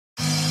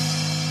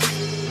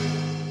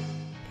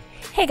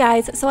Hey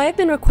guys, so I've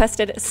been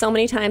requested so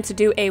many times to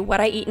do a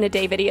what I eat in a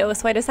day video,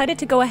 so I decided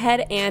to go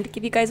ahead and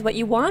give you guys what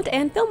you want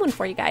and film one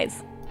for you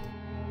guys.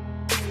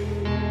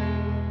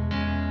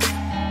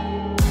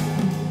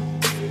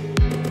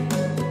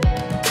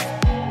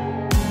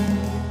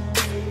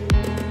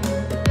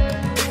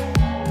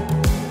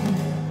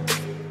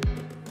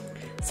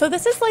 So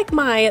this is like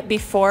my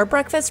before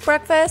breakfast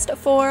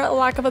for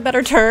lack of a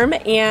better term,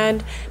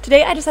 and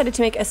today I decided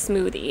to make a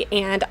smoothie,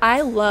 and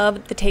I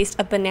love the taste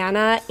of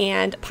banana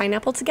and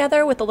pineapple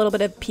together with a little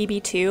bit of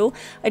PB2.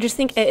 I just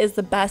think it is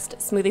the best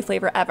smoothie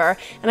flavor ever,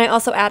 and I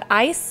also add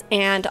ice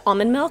and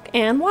almond milk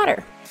and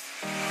water.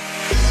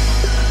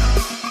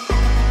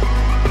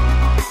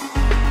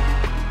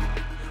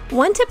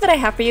 One tip that I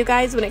have for you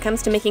guys when it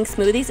comes to making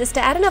smoothies is to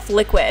add enough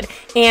liquid.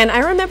 And I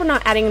remember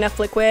not adding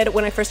enough liquid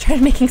when I first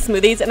started making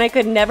smoothies, and I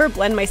could never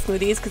blend my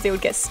smoothies because they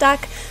would get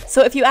stuck.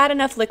 So if you add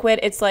enough liquid,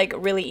 it's like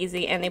really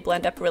easy and they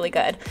blend up really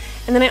good.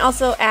 And then I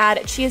also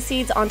add chia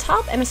seeds on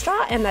top and a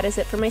straw, and that is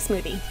it for my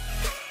smoothie.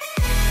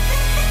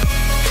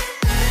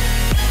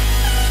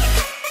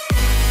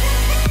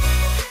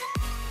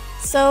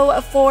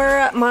 So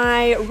for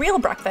my real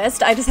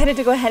breakfast, I decided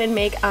to go ahead and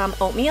make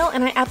oatmeal,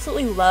 and I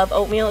absolutely love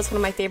oatmeal. It's one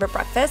of my favorite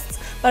breakfasts,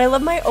 but I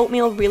love my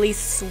oatmeal really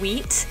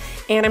sweet,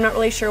 and I'm not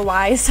really sure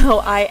why, so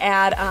I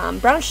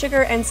add brown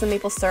sugar and some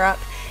maple syrup,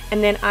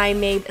 and then I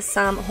made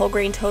some whole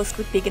grain toast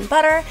with vegan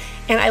butter,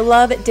 and I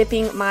love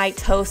dipping my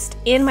toast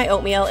in my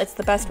oatmeal. It's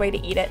the best way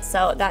to eat it,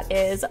 so that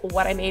is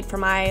what I made for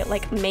my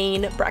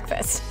main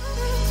breakfast.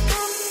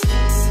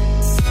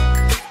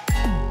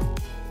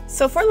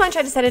 So for lunch,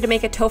 I decided to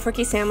make a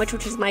tofurkey sandwich,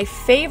 which is my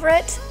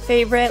favorite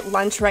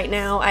lunch right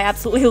now. I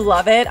absolutely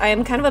love it. I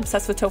am kind of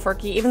obsessed with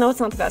tofurkey. Even though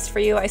it's not the best for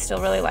you, I still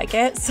really like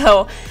it.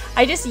 So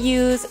I just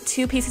use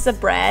 2 pieces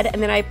of bread,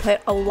 and then I put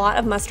a lot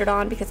of mustard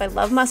on because I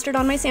love mustard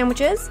on my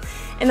sandwiches.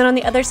 And then on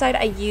the other side,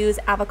 I use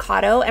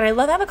avocado, and I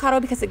love avocado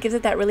because it gives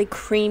it that really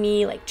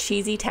creamy,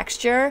 cheesy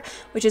texture,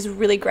 which is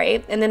really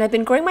great. And then I've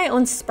been growing my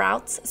own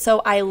sprouts,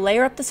 so I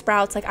layer up the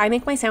sprouts. I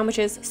make my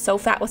sandwiches so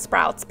fat with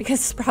sprouts because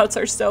sprouts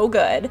are so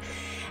good.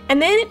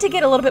 And then to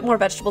get a little bit more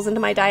vegetables into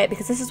my diet,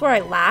 because this is where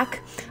I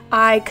lack,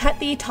 I cut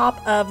the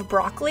top of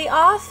broccoli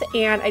off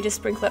and I just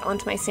sprinkle it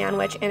onto my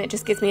sandwich, and it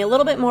just gives me a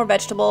little bit more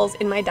vegetables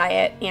in my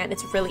diet, and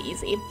it's really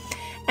easy.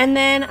 And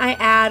then I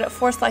add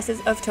 4 slices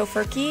of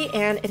tofurkey,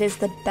 and it is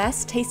the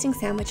best tasting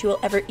sandwich you will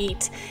ever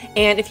eat.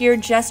 And if you're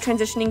just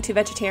transitioning to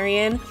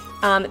vegetarian,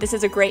 this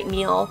is a great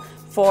meal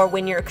for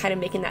when you're kind of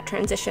making that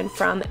transition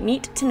from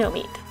meat to no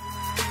meat.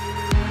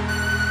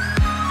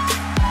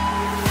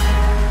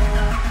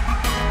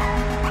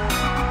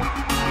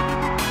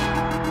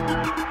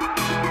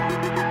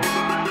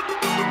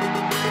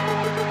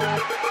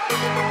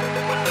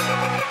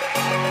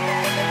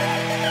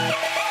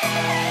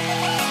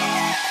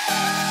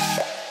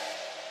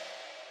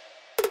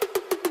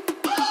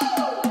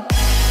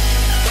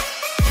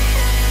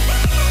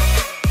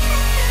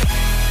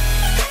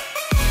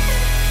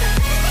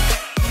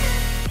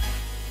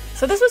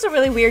 So this was a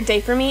really weird day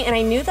for me, and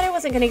I knew that I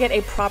wasn't going to get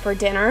a proper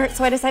dinner,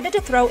 so I decided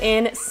to throw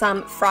in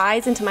some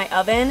fries into my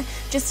oven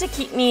just to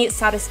keep me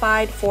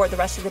satisfied for the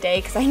rest of the day,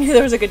 because I knew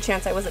there was a good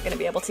chance I wasn't going to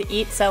be able to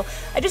eat. So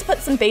I just put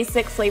some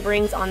basic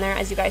flavorings on there,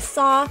 as you guys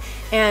saw,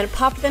 and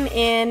popped them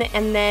in.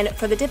 And then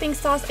for the dipping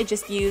sauce, I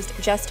just used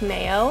just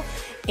mayo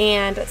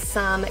and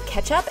some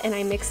ketchup, and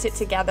I mixed it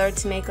together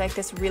to make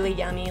this really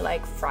yummy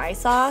fry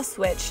sauce,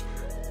 which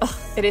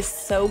it is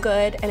so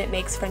good, and it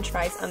makes french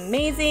fries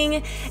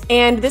amazing.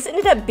 And this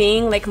ended up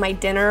being my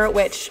dinner,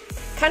 which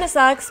kind of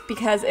sucks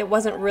because it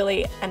wasn't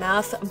really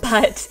enough,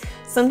 but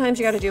sometimes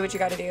you gotta do what you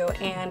gotta do,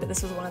 and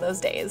this was one of those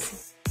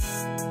days.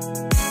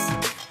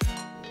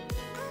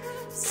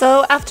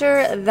 So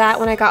after that,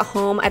 when I got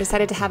home, I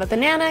decided to have a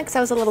banana because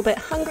I was a little bit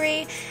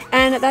hungry,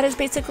 and that is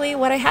basically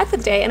what I had for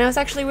the day, and I was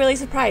actually really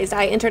surprised.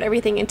 I entered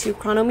everything into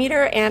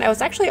Chronometer, and I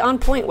was actually on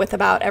point with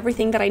about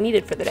everything that I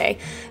needed for the day.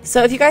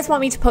 So if you guys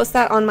want me to post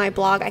that on my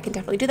blog, I can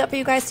definitely do that for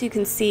you guys so you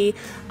can see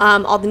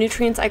all the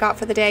nutrients I got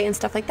for the day and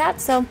stuff like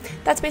that. So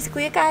that's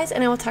basically it, guys,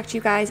 and I will talk to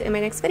you guys in my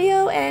next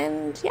video,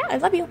 and yeah, I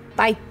love you.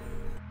 Bye.